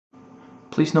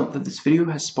Please note that this video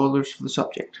has spoilers for the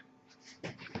subject.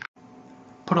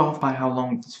 Put off by how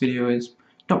long this video is,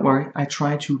 don't worry, I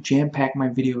try to jam-pack my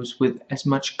videos with as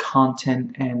much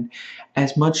content and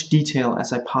as much detail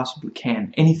as I possibly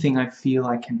can. Anything I feel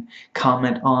I can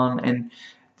comment on and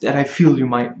that I feel you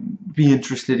might be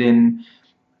interested in,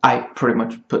 I pretty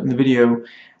much put in the video.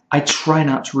 I try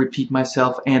not to repeat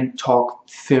myself and talk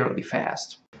fairly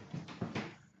fast.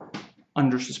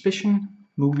 Under suspicion,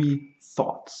 movie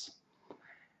thoughts.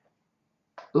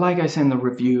 Like I said in the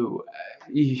review,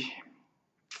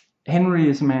 Henry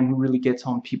is a man who really gets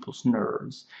on people's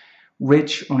nerves.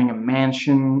 Rich, owning a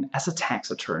mansion, as a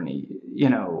tax attorney, you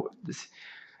know, this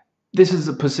is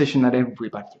a position that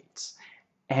everybody hates.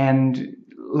 And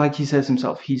like he says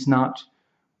himself, he's not,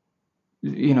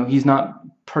 you know, he's not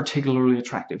particularly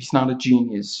attractive. He's not a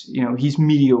genius. You know, he's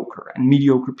mediocre, and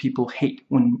mediocre people hate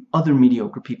when other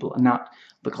mediocre people, and not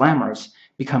the glamorous,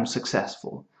 become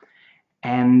successful.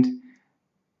 And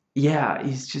yeah,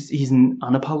 he's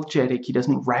unapologetic. He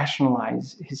doesn't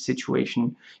rationalize his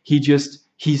situation.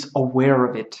 He's aware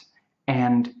of it,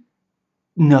 and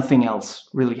nothing else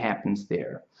really happens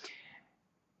there.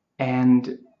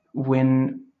 And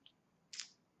when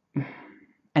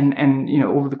you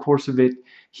know, over the course of it,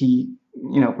 he,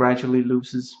 you know, gradually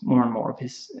loses more and more of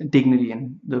his dignity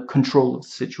and the control of the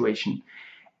situation.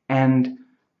 And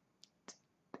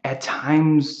at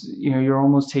times, you know, you're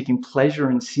almost taking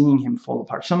pleasure in seeing him fall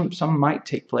apart. Some might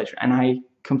take pleasure, and I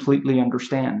completely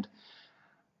understand.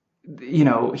 You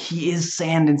know, he is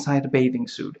sand inside a bathing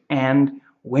suit, and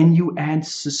when you add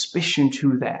suspicion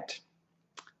to that,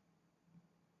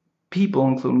 people,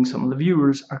 including some of the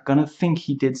viewers, are gonna think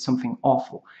he did something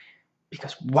awful.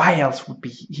 Because why else would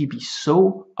he be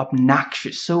so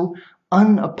obnoxious, so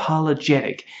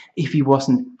unapologetic, if he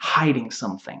wasn't hiding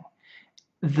something?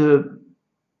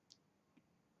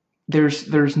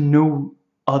 There's no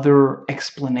other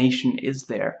explanation, is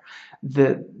there?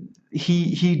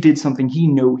 He did something.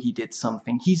 He did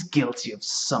something. He's guilty of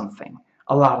something.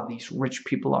 A lot of these rich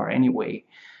people are anyway.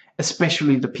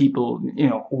 Especially the people, you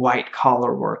know,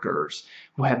 white-collar workers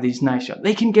who have these nice jobs.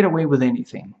 They can get away with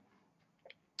anything.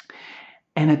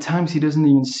 And at times he doesn't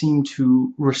even seem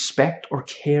to respect or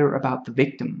care about the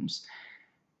victims.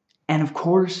 And of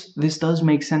course, this does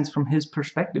make sense from his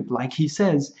perspective. Like he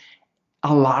says,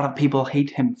 a lot of people hate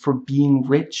him for being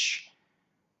rich.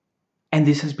 And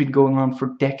this has been going on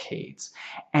for decades.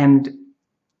 And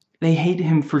they hate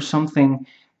him for something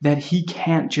that he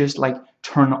can't just, like,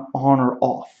 turn on or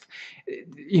off.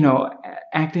 You know,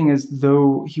 acting as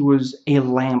though he was a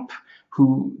lamp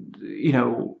who, you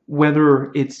know,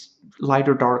 whether it's light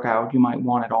or dark out, you might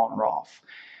want it on or off.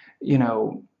 You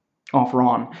know, off or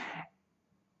on.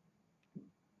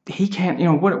 He can't, you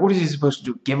know, what is he supposed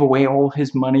to do? Give away all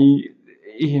his money?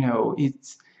 You know, he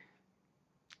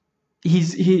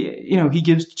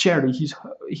gives to charity.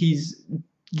 He's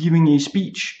giving a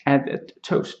speech at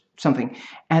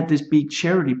this big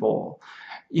charity ball.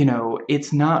 You know,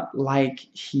 it's not like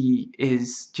he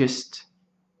is just,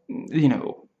 you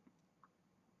know,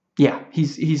 yeah,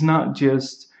 he's not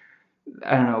just,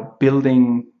 I don't know,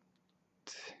 building,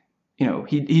 you know,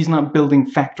 he's not building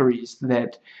factories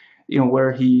that, you know,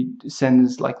 where he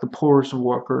sends, like, the poorest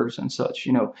workers and such,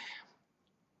 you know.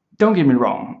 Don't get me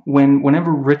wrong,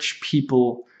 whenever rich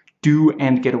people do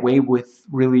and get away with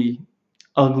really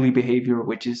ugly behavior,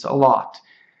 which is a lot,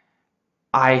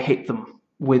 I hate them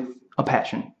with a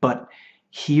passion. But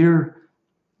here,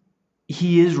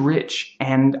 he is rich,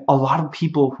 and a lot of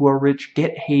people who are rich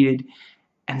get hated,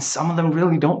 and some of them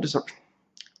really don't deserve it.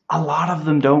 A lot of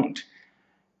them don't.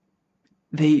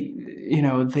 They, you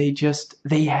know, they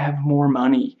have more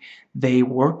money. They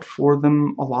worked for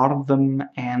them, a lot of them,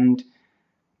 and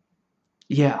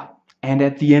yeah. And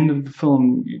at the end of the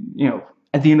film, you know,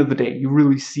 at the end of the day, you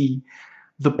really see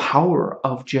the power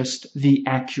of just the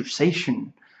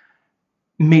accusation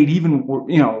made even,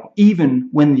 you know, even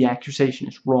when the accusation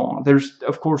is wrong. There's,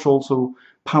 of course, also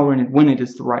power in it when it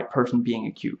is the right person being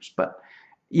accused. But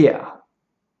yeah,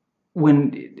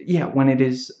 when it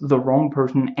is the wrong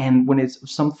person, and when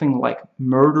it's something like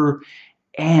murder,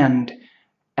 and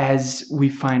as we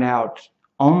find out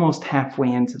almost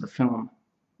halfway into the film,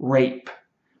 rape.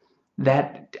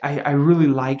 That I really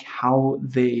like how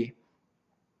they,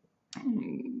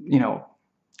 you know,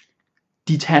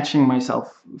 detaching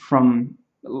myself from,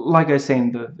 like I say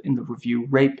in the review,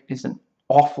 rape is an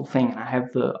awful thing, and I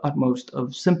have the utmost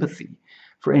of sympathy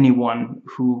for anyone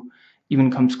who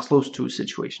even comes close to a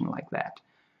situation like that.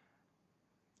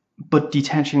 But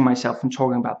detaching myself from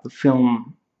talking about the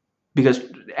film, because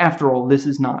after all, this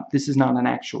is not an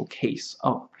actual case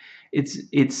of, it's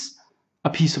a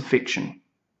piece of fiction.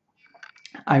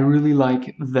 I really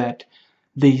like that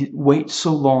they wait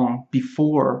so long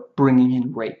before bringing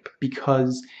in rape,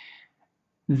 because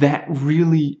that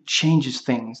really changes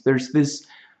things. There's this,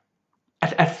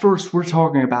 at first we're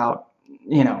talking about,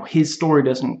 his story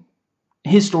doesn't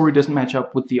match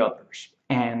up with the others,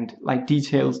 and like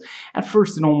details. At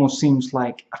first it almost seems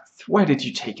like, why did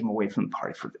you take him away from the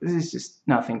party for this? Is just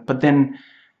nothing. But then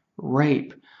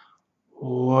rape,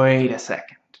 wait a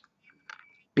second,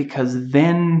 because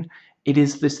then it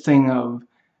is this thing of,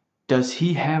 does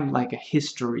he have like a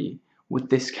history with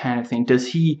this kind of thing?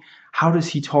 How does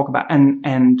he talk about,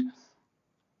 and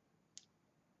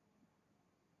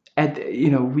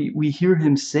we hear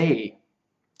him say,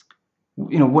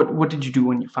 what did you do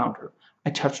when you found her? I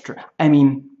touched her. I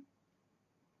mean,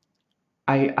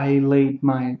 I laid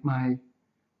my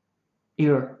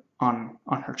ear on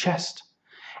her chest.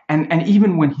 And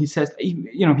even when he says,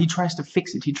 he tries to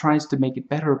fix it, he tries to make it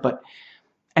better, but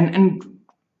and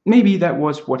maybe that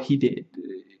was what he did.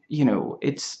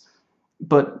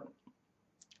 But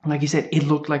like he said, it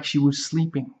looked like she was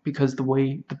sleeping because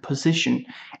the position,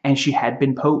 and she had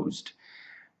been posed.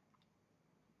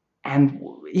 And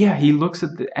yeah, he looks at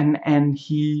and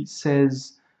he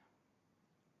says,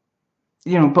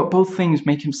 but both things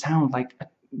make him sound like a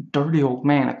dirty old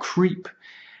man, a creep.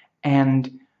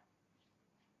 And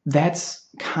that's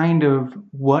kind of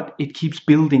what it keeps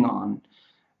building on.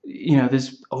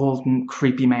 This old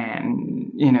creepy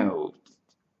man,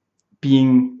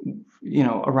 being,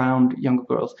 around younger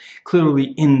girls,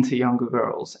 clearly into younger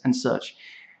girls and such.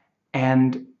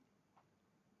 And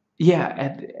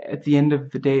yeah, at the end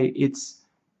of the day,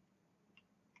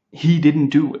 he didn't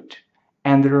do it.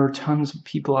 And there are tons of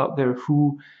people out there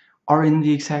who are in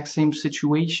the exact same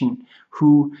situation,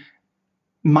 who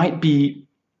might be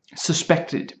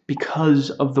suspected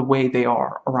because of the way they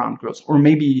are around girls. Or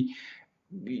maybe,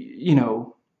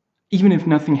 even if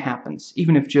nothing happens,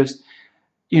 even if just,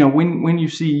 when you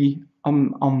see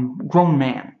grown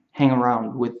man hang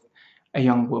around with a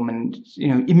young woman,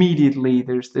 immediately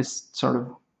there's this sort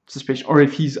of suspicion. Or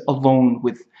if he's alone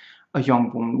with a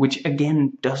young woman, which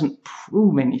again doesn't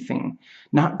prove anything,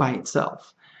 not by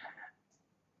itself.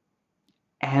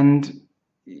 And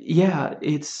yeah,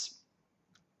 it's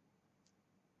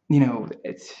and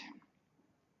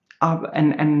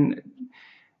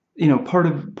part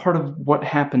of what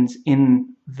happens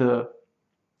in the,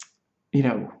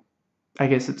 I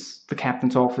guess it's the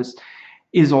captain's office,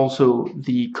 is also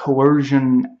the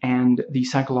coercion and the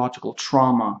psychological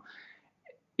trauma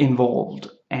involved.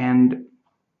 And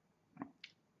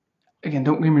again,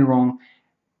 don't get me wrong,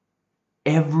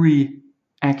 every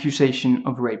accusation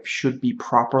of rape should be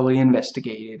properly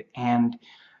investigated, and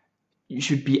you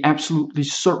should be absolutely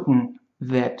certain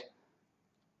that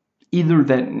either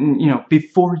that,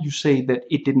 before you say that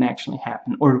it didn't actually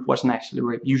happen or it wasn't actually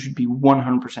rape, you should be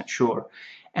 100% sure.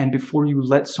 And before you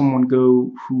let someone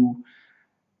go who,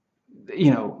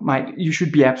 you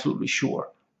should be absolutely sure.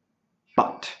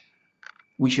 But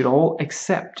we should all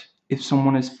accept, if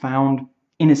someone is found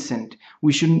innocent,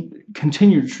 we shouldn't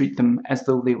continue to treat them as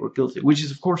though they were guilty, which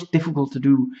is of course difficult to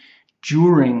do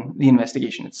during the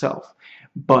investigation itself.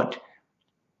 But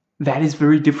that is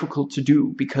very difficult to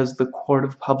do because the court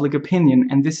of public opinion,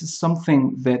 and this is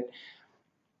something that,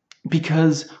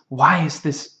 because why is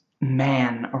this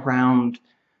man around,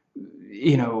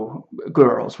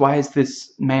 girls? Why is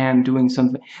this man doing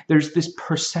something? There's this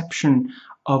perception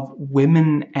of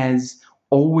women as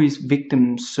always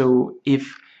victims. So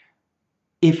if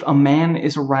a man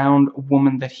is around a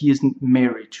woman that he isn't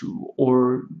married to,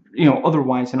 or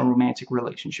otherwise in a romantic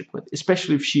relationship with,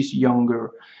 especially if she's younger,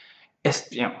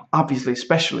 obviously,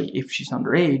 especially if she's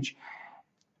underage,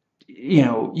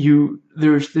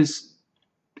 there's this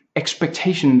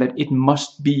expectation that it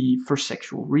must be for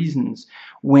sexual reasons,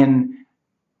 when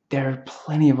there are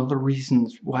plenty of other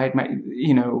reasons why it might,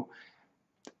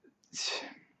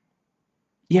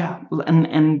 yeah.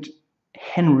 And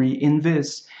Henry in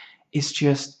this is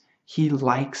just, he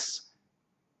likes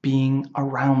being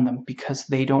around them because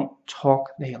they don't talk,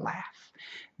 they laugh,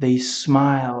 they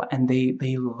smile, and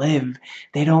they live.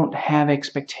 They don't have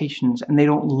expectations, and they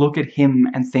don't look at him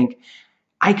and think,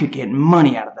 I could get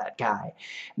money out of that guy.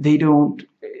 They don't,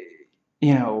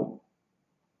 and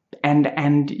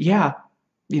yeah,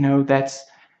 that's,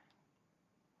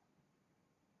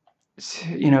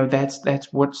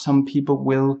 that's what some people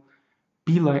will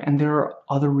be like. And there are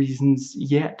other reasons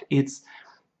yet.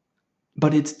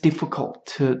 But it's difficult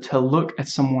to look at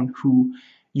someone who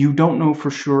you don't know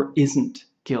for sure isn't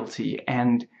guilty,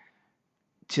 and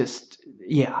just,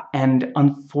 yeah. And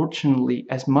unfortunately,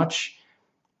 as much,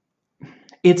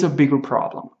 it's a bigger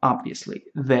problem, obviously,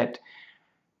 that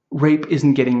rape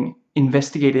isn't getting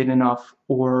investigated enough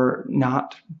or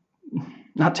not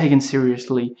taken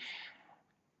seriously.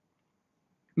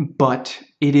 But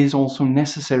it is also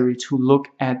necessary to look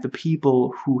at the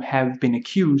people who have been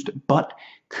accused but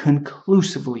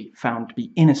conclusively found to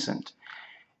be innocent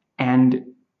and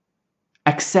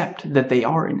accept that they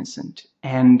are innocent.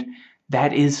 And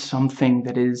that is something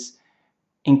that is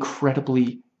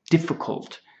incredibly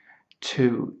difficult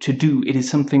to do. It is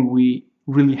something we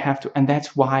really have to, and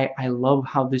that's why I love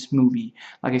how this movie,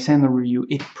 like I said in the review,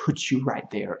 it puts you right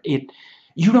there.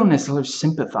 You don't necessarily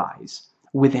sympathize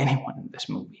with anyone in this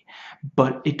movie,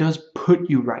 but it does put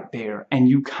you right there, and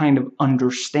you kind of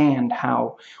understand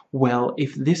how, well,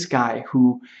 if this guy,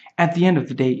 who at the end of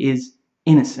the day is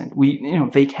innocent,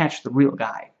 they catch the real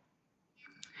guy,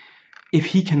 if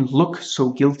he can look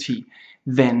so guilty,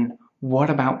 then what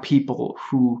about people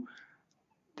who,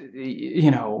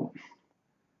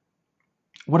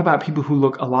 what about people who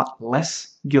look a lot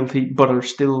less guilty but are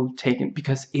still taken?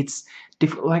 Because it's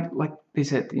different. Like they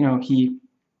said, he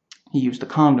used a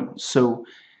condom, so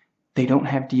they don't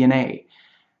have DNA,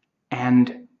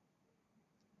 and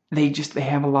they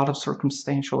have a lot of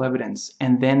circumstantial evidence.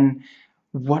 And then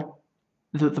what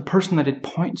the person that it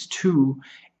points to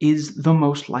is the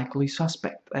most likely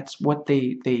suspect. That's what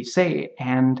they say.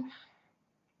 And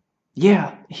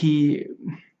yeah,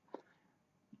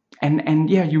 and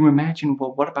yeah, you imagine,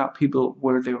 well, what about people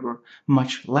where there were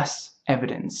much less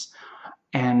evidence,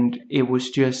 and it was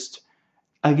just,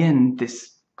 again,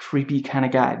 this creepy kind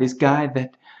of guy, this guy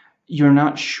that you're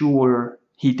not sure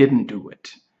he didn't do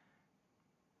it.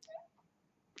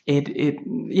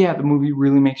 Yeah, the movie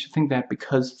really makes you think that,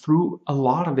 because through a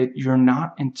lot of it, you're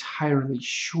not entirely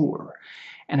sure.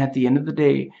 And at the end of the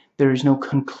day, there is no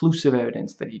conclusive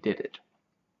evidence that he did it.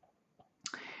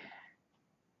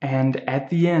 And at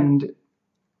the end,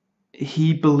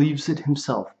 he believes it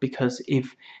himself, because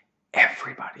if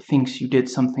everybody thinks you did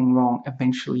something wrong,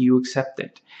 eventually you accept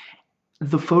it.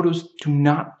 The photos do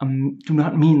not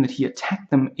mean that he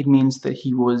attacked them. It means that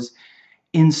he was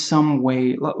in some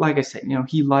way, like I said,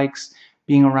 he likes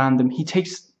being around them. He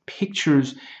takes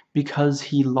pictures because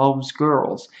he loves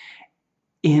girls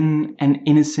in an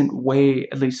innocent way,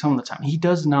 at least some of the time. He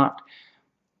does not,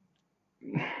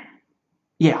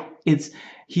 yeah,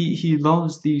 he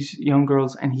loves these young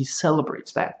girls, and he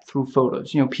celebrates that through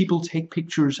photos. People take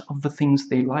pictures of the things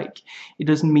they like. It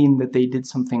doesn't mean that they did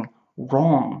something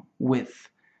wrong with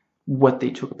what they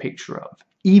took a picture of,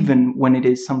 even when it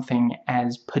is something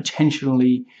as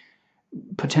potentially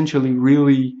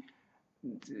really,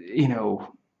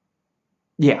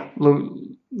 yeah,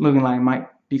 looking like it might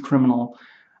be criminal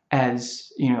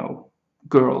as,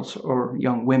 girls or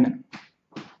young women.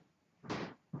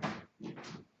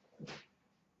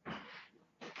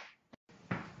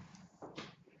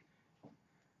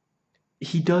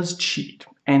 He does cheat,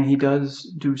 and he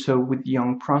does do so with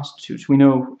young prostitutes. We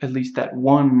know at least that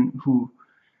one who,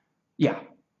 yeah,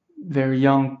 very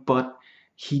young, but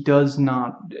he does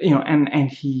not,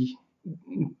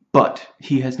 but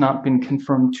he has not been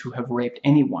confirmed to have raped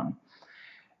anyone.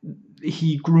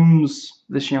 He grooms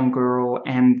this young girl,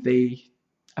 and they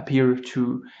appear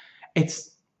to,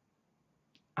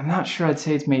 I'm not sure I'd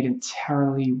say it's made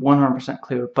entirely 100%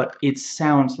 clear, but it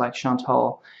sounds like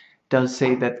Chantal does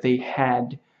say that they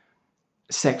had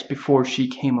sex before she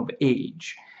came of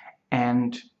age.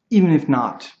 And even if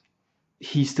not,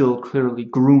 he still clearly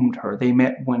groomed her. They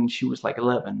met when she was like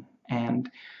 11, and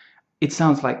it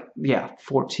sounds like, yeah,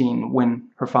 14 when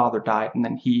her father died, and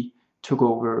then he took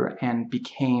over and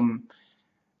became,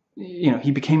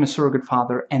 he became a surrogate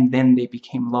father, and then they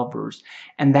became lovers.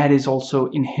 And that is also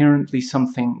inherently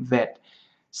something that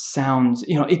sounds,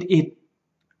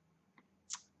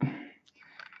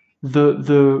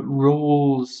 the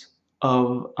roles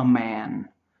of a man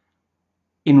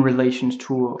in relations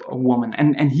to a woman,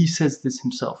 and he says this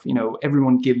himself,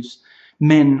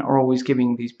 men are always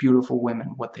giving these beautiful women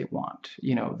what they want,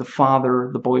 the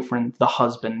father, the boyfriend, the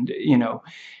husband,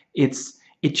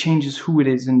 it changes who it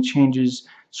is, and changes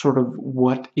sort of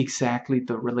what exactly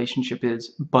the relationship is.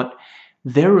 But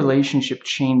their relationship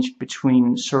changed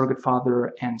between surrogate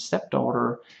father and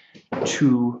stepdaughter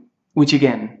to, which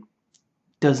again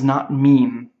does not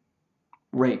mean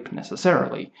rape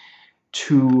necessarily,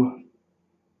 to,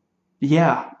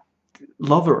 yeah,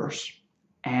 lovers,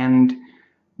 and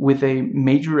with a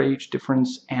major age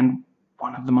difference, and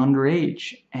one of them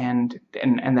underage, and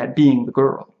that being the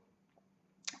girl.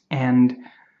 And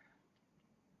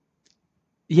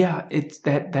yeah, it's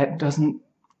that doesn't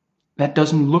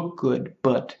look good.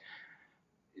 But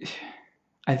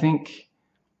I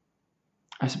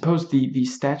suppose the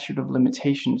statute of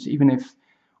limitations, even if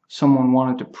someone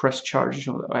wanted to press charges,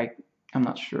 or like, I'm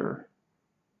not sure.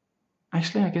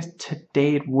 Actually, I guess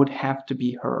today it would have to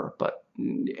be her, but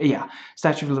yeah,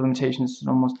 statute of limitations is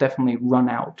almost definitely run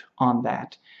out on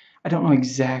that. I don't know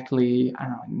exactly. I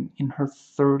don't know, in her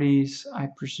 30s, I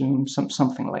presume,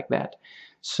 something like that.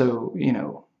 So, you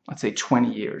know, let's say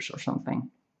 20 years or something.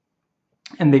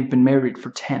 And they've been married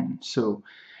for 10, so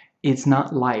it's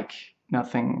not like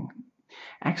nothing.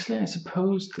 Actually, I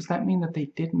suppose, does that mean that they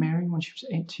did marry when she was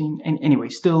 18? And anyway,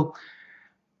 still,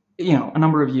 you know, a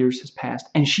number of years has passed,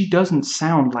 and she doesn't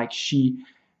sound like she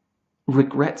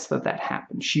regrets that that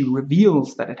happened. She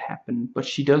reveals that it happened, but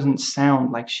she doesn't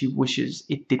sound like she wishes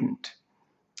it didn't.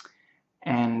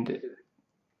 And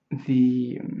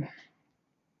the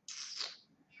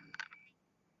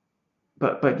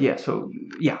but yeah, so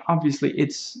yeah, obviously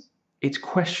it's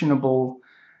questionable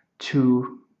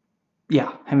to,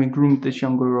 yeah, having groomed this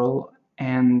young girl,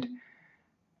 and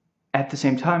at the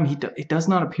same time, it does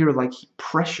not appear like he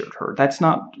pressured her.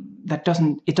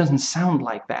 It doesn't sound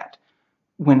like that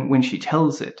when she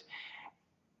tells it.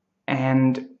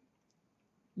 And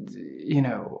you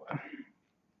know,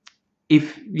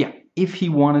 if he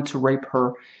wanted to rape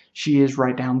her, she is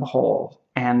right down the hall.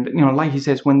 And you know, like he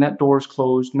says, when that door is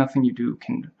closed, nothing you do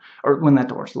can, or when that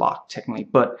door is locked, technically.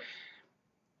 But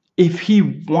if he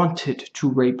wanted to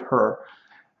rape her,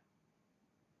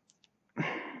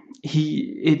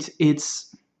 yeah,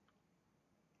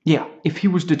 if he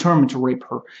was determined to rape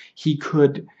her, he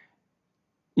could,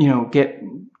 you know, get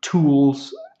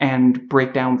tools and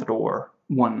break down the door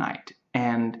one night.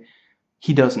 And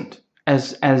he doesn't.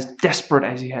 As desperate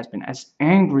as he has been, as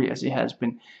angry as he has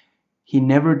been, he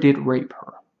never did rape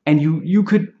her. And you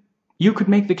could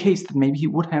make the case that maybe he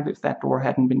would have if that door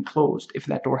hadn't been closed, if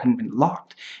that door hadn't been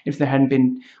locked, if there hadn't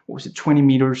been, what was it, 20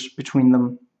 meters between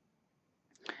them.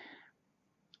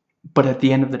 But at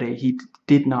the end of the day, he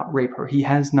did not rape her. He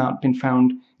has not been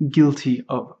found guilty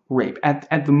of rape.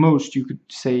 At the most, you could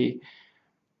say,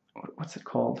 what's it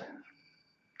called?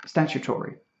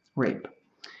 Statutory rape.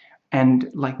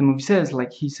 And like the movie says,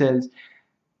 like he says,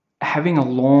 having a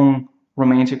long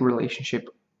romantic relationship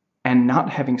and not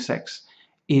having sex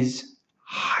is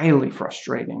highly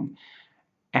frustrating.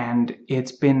 And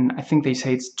it's been, I think they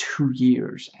say it's 2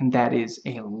 years, and that is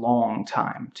a long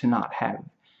time to not have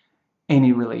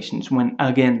any relations when,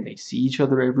 again, they see each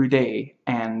other every day.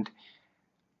 And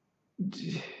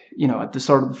you know, at the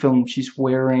start of the film, she's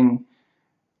wearing,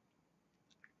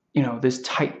 you know, this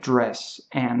tight dress,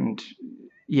 and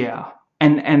yeah,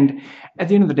 and at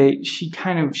the end of the day,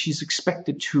 she's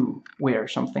expected to wear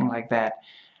something like that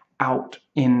out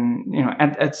in, you know,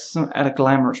 at a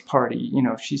glamorous party. You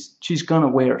know, she's gonna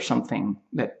wear something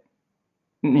that,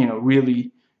 you know,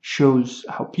 really shows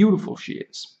how beautiful she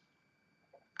is.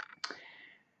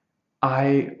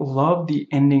 I love the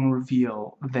ending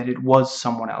reveal that it was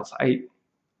someone else. I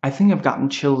think I've gotten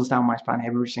chills down my spine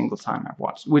every single time I've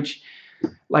watched, which,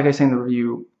 like I say in the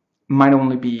review, might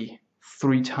only be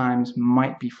 3 times,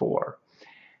 might be 4.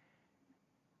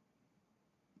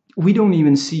 We don't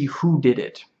even see who did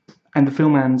it, and the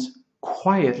film ends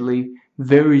quietly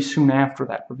very soon after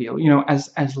that reveal. You know,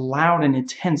 as loud and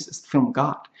intense as the film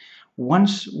got,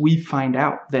 once we find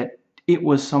out that it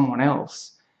was someone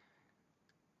else,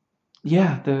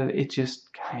 yeah, it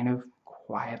just kind of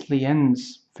quietly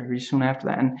ends very soon after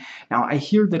that. And now I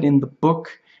hear that in the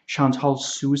book, Chantal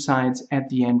suicides at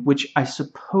the end, which I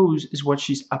suppose is what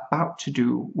she's about to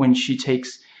do when she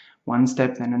takes one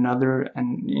step then another,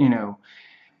 and you know,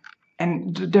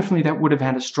 and definitely that would have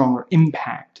had a stronger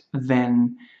impact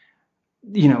than,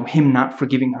 you know, him not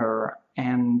forgiving her.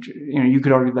 And you know, you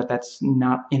could argue that that's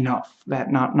not enough,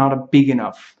 that not a big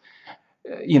enough,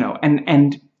 you know,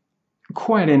 and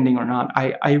quiet ending or not,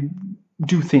 I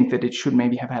do think that it should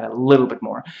maybe have had a little bit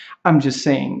more. I'm just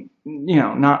saying, you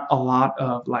know, not a lot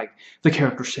of like the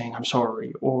character saying I'm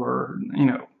sorry, or you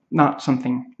know, not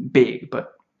something big,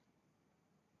 but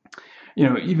you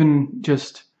know, even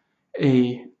just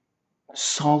a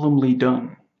solemnly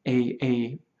done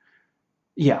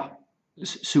yeah,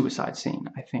 suicide scene,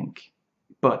 I think.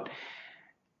 But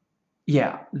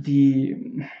yeah,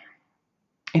 it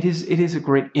is a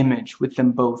great image with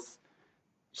them both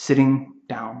sitting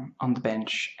down on the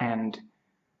bench, and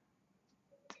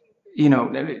you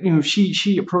know,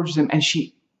 she approaches him, and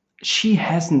she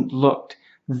hasn't looked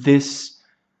this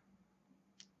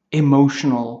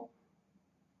emotional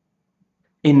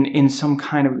in some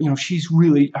kind of, you know, she's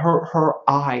really, her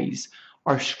eyes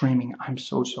are screaming, I'm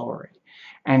so sorry.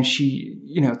 And she,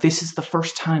 you know, this is the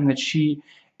first time that she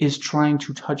is trying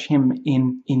to touch him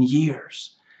in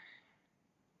years.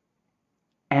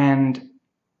 And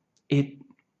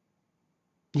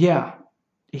yeah,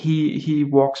 he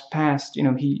walks past, you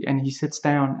know, he sits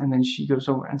down, and then she goes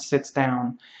over and sits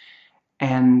down,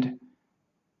 and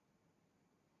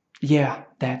yeah,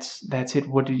 that's it.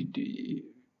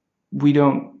 We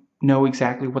don't know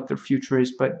exactly what their future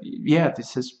is, but yeah,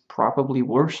 this has probably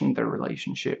worsened their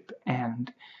relationship.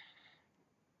 And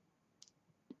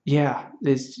yeah,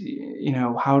 this, you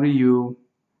know, what do you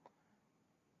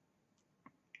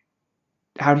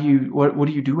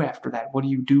do after that? What do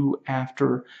you do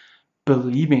after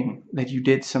believing that you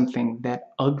did something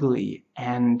that ugly,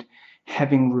 and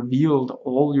having revealed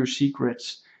all your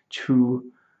secrets to,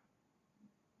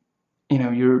 you know,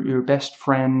 your best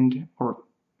friend or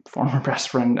former best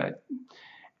friend,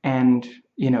 and,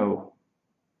 you know,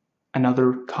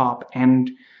 another cop, and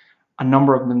a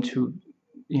number of them to,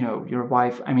 you know, your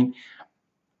wife. I mean,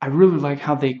 I really like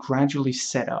how they gradually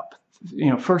set up.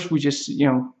 You know, first we just, you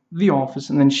know, the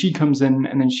office, and then she comes in,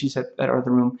 and then she's at that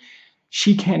other room.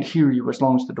 She can't hear you as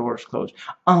long as the door is closed,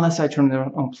 unless I turn it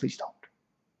on. Oh, please don't.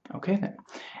 Okay then.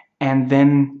 And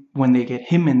then when they get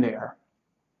him in there,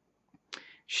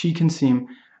 she can see him.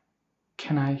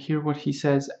 Can I hear what he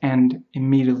says? And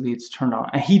immediately it's turned on.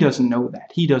 And he doesn't know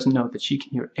that. He doesn't know that she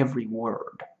can hear every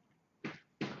word.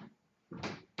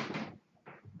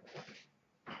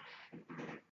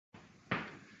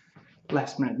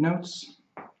 Last minute notes.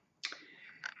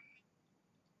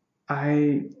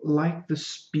 I like the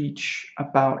speech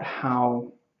about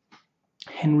how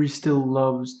Henry still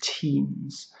loves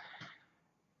teens.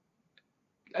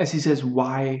 As he says,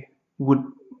 why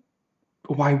wouldn't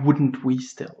we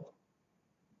still?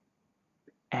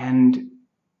 And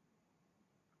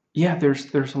yeah,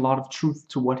 there's a lot of truth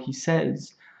to what he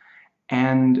says.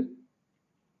 And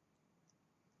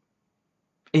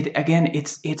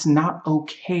it's not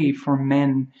okay for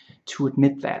men to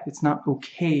admit that. It's not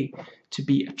okay to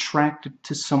be attracted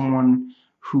to someone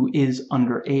who is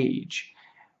underage.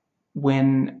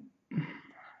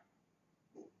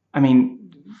 I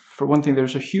mean, for one thing,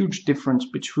 there's a huge difference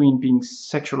between being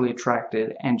sexually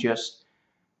attracted and just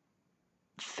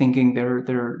thinking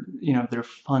they're you know, they're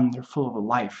fun, they're full of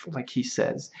life, like he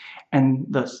says, and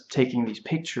thus taking these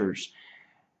pictures,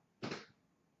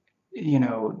 you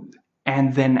know,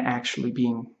 and then actually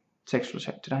being sexually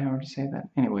attracted. Did I already say that?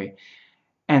 Anyway,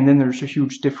 and then there's a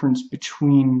huge difference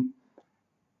between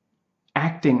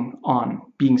acting on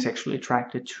being sexually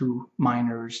attracted to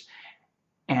minors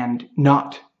and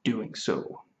not doing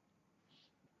so.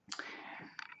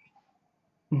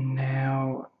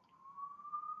 Now,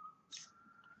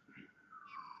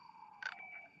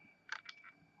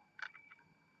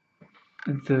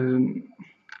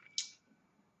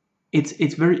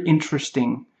 it's very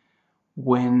interesting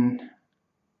when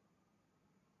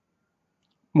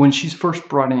she's first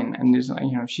brought in, and there's,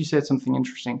 you know, she said something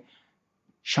interesting.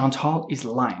 Chantal is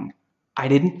lying. I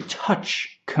didn't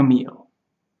touch Camille.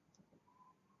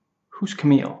 Who's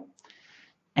Camille?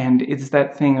 And it's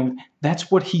that thing of,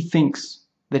 that's what he thinks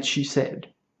that she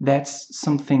said. That's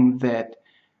something that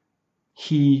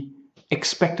he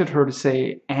expected her to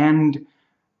say, and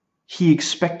he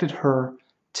expected her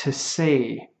to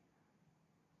say,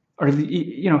 or,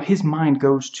 you know, his mind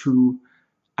goes to,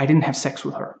 I didn't have sex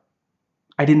with her.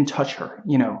 I didn't touch her,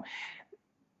 you know.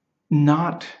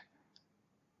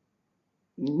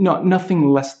 Nothing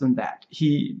less than that.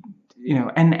 He, you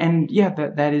know, and yeah,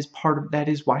 that is part of, that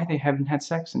is why they haven't had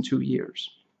sex in 2 years.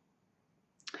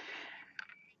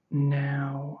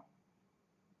 Now,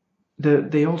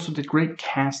 they also did great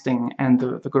casting, and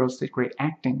the girls did great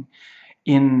acting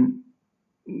in,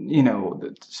 you know,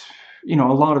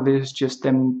 a lot of it is just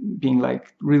them being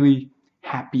like really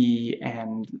happy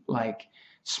and like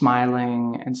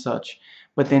smiling and such.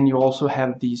 But then you also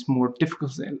have these more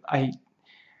difficult, I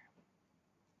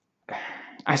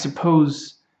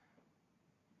suppose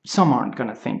some aren't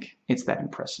gonna think it's that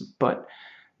impressive, but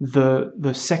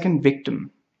the second victim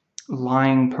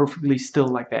lying perfectly still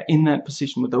like that, in that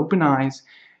position with open eyes,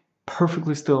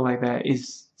 perfectly still like that,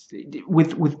 is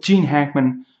with Gene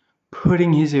Hackman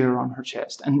putting his ear on her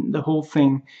chest, and the whole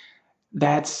thing,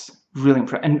 that's really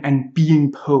impressive, and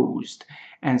being posed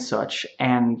and such.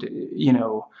 And, you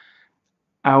know,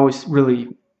 I always really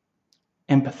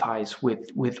empathize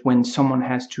with when someone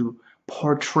has to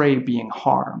portray being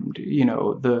harmed, you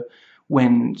know,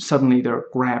 when suddenly they're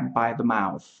grabbed by the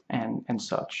mouth and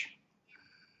such.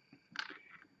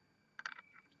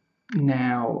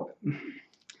 Now,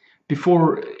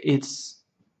 before it's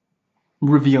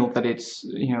revealed that it's,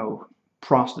 you know,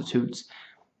 prostitutes,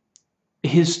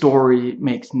 his story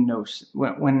makes no sense.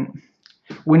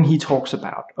 When he talks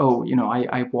about, oh, you know,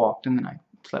 I walked and then I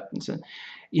slept, and said,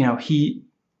 you know, he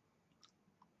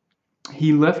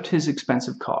left his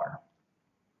expensive car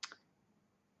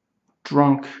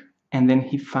drunk, and then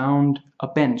he found a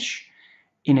bench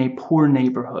in a poor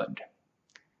neighborhood,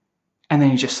 and then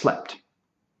he just slept.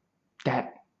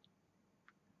 That,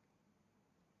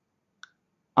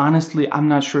 honestly, I'm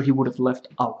not sure he would have left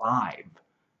alive,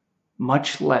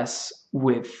 much less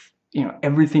with, you know,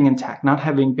 everything intact, not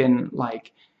having been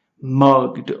like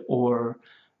mugged or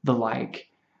the like.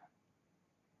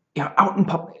 You know, out in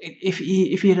public, if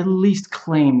he had at least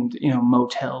claimed, you know,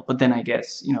 motel, but then I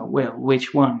guess, you know, well,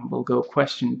 which one will go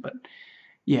question, but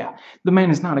yeah, the man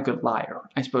is not a good liar,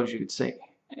 I suppose you could say.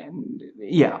 And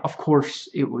yeah, of course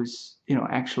it was, you know,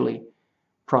 actually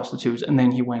prostitutes, and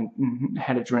then he went and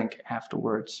had a drink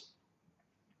afterwards.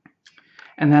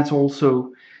 And that's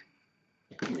also,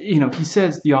 you know, he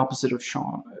says the opposite of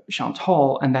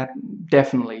Chantal, and that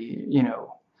definitely, you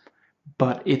know,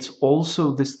 but it's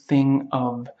also this thing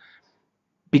of,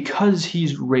 because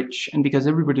he's rich and because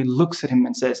everybody looks at him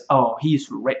and says, oh, he's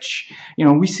rich, you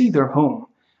know, we see their home,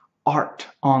 art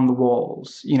on the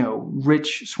walls, you know,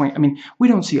 rich swing. I mean, we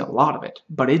don't see a lot of it,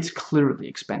 but it's clearly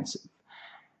expensive.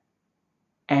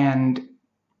 And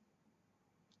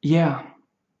yeah,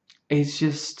 it's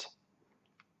just,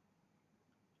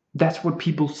 that's what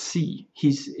people see.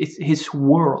 His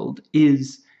world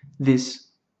is this,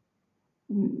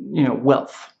 you know,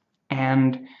 wealth,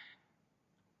 and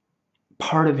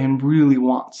part of him really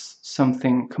wants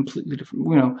something completely different.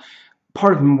 You know,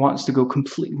 part of him wants to go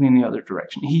completely in the other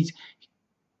direction.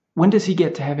 When does he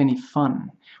get to have any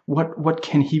fun? What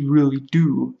can he really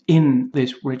do in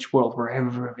this rich world where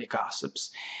everybody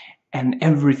gossips and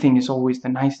everything is always the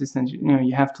nicest, and, you know,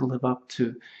 you have to live up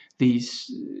to these,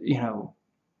 you know.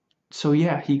 So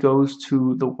yeah, he goes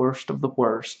to the worst of the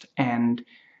worst, and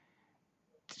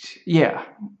yeah,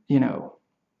 you know.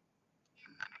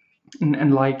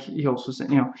 And like he also said,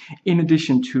 you know, in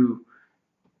addition to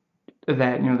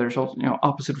that, you know, there's also, you know,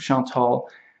 opposite of Chantal,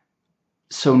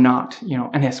 so not, you know,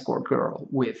 an escort girl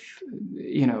with,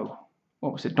 you know,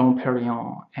 what was it, Dom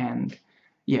Perignon, and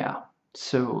yeah,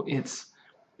 so it's,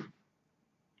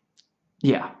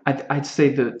 yeah, I'd say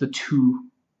the two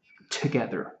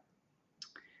together.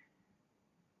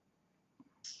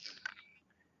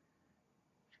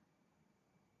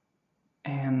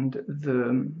 And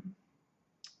the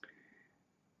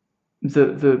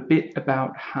bit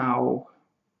about how,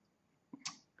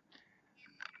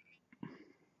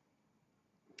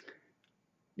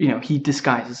 you know, he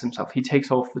disguises himself, he takes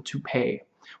off the toupee,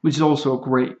 which is also a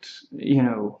great, you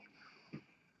know,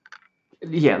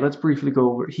 yeah, let's briefly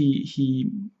go over,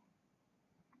 he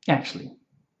actually,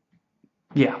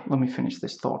 yeah, let me finish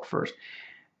this thought first.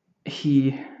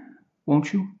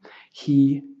 Won't you?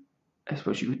 I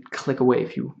suppose you would click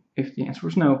away if the answer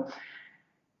was no.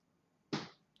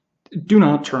 Do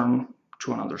not turn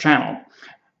to another channel.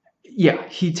 Yeah,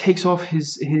 he takes off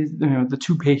his you know, the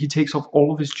toupee, he takes off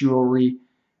all of his jewelry.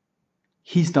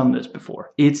 He's done this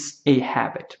before. It's a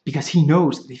habit, because he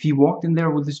knows that if he walked in there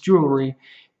with his jewelry,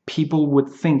 people would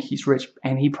think he's rich,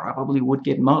 and he probably would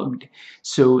get mugged.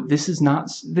 So this is not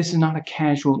a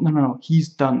casual, no, he's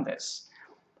done this.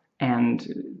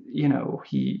 And, you know,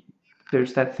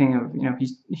 there's that thing of, you know,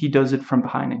 he does it from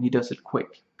behind, and he does it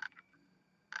quick.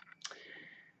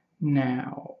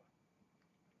 Now,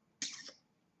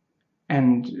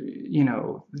 and, you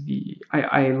know,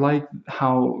 I like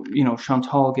how, you know,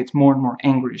 Chantal gets more and more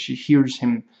angry. She hears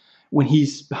him when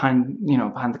he's behind, you know,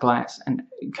 behind the glass and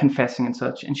confessing and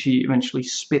such, and she eventually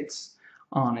spits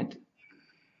on it.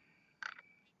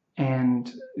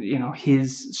 And, you know,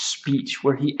 his speech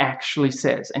where he actually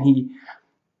says, and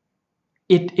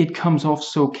it comes off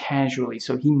so casually,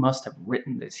 so he must have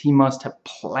written this, he must have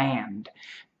planned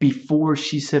before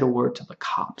she said a word to the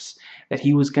cops that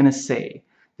he was going to say,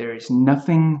 there is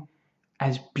nothing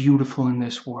as beautiful in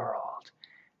this world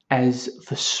as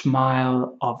the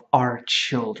smile of our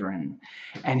children.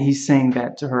 And he's saying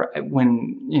that to her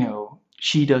when, you know,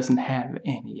 she doesn't have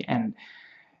any. And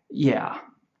yeah.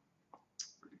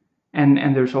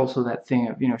 And there's also that thing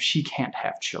of, you know, she can't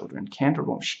have children, can't or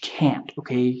won't? She can't,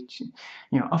 okay?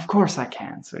 You know, of course I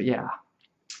can, so yeah.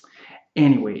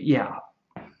 Anyway, yeah.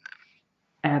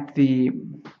 At the...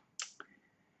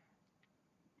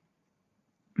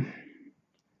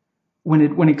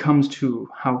 When it comes to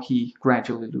how he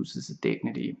gradually loses his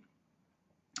dignity,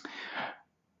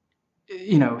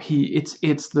 you know, it's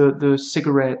the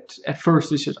cigarette. At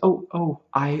first it's just, I'll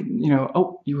have, you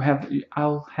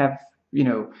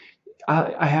know,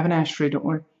 I have an ashtray, don't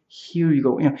worry, here you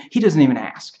go. You know, he doesn't even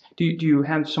ask, do you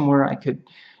have somewhere I could,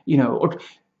 you know, or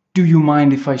do you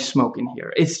mind if I smoke in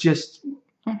here? It's just,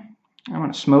 I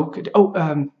want to smoke.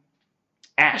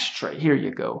 Ashtray, here you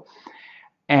go.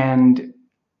 And,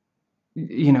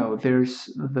 you know, there's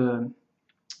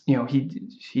you know,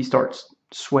 he starts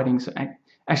sweating. So,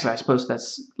 actually, I suppose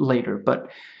that's later, but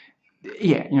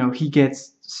yeah, you know, he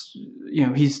gets, you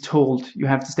know, he's told you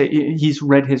have to stay. He's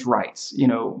read his rights, you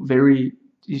know, very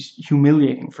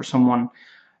humiliating for someone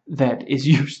that is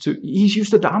he's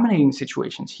used to dominating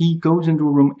situations. He goes into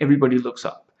a room, everybody looks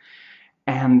up,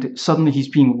 and suddenly he's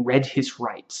being read his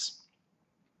rights.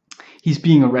 He's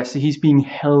being arrested. He's being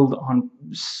held on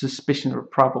suspicion or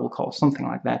probable cause, something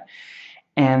like that.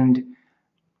 And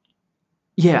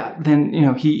yeah, then, you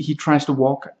know, he tries to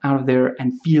walk out of there,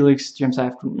 and Felix jumps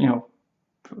after, you know,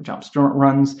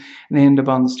 runs, and they end up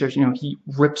on the stairs. You know, he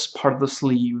rips part of the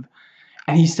sleeve,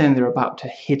 and he's standing there about to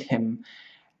hit him,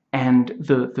 and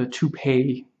the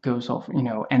toupee goes off, you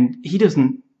know, and he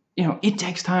doesn't, you know, it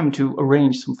takes time to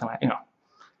arrange something like, you know,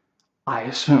 I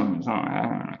assume,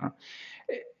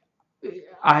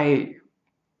 I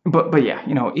but yeah,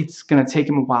 you know, it's gonna take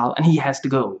him a while, and he has to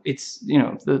go. It's, you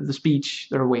know, the speech,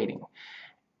 they're waiting,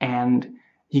 and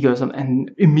he goes up,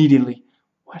 and immediately,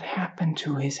 what happened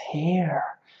to his hair?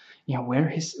 You know,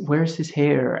 where's his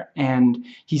hair? And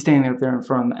he's standing up there in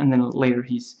front, and then later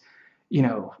he's, you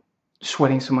know,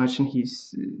 sweating so much, and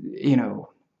he's, you know,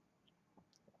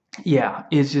 yeah,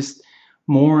 it's just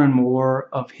more and more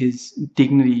of his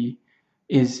dignity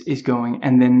is going,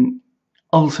 and then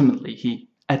ultimately he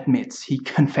admits, he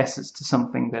confesses to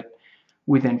something that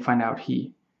we then find out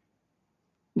he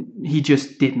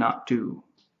just did not do.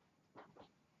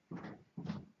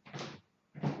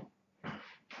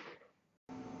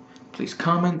 Please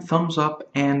comment, thumbs up,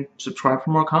 and subscribe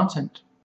for more content.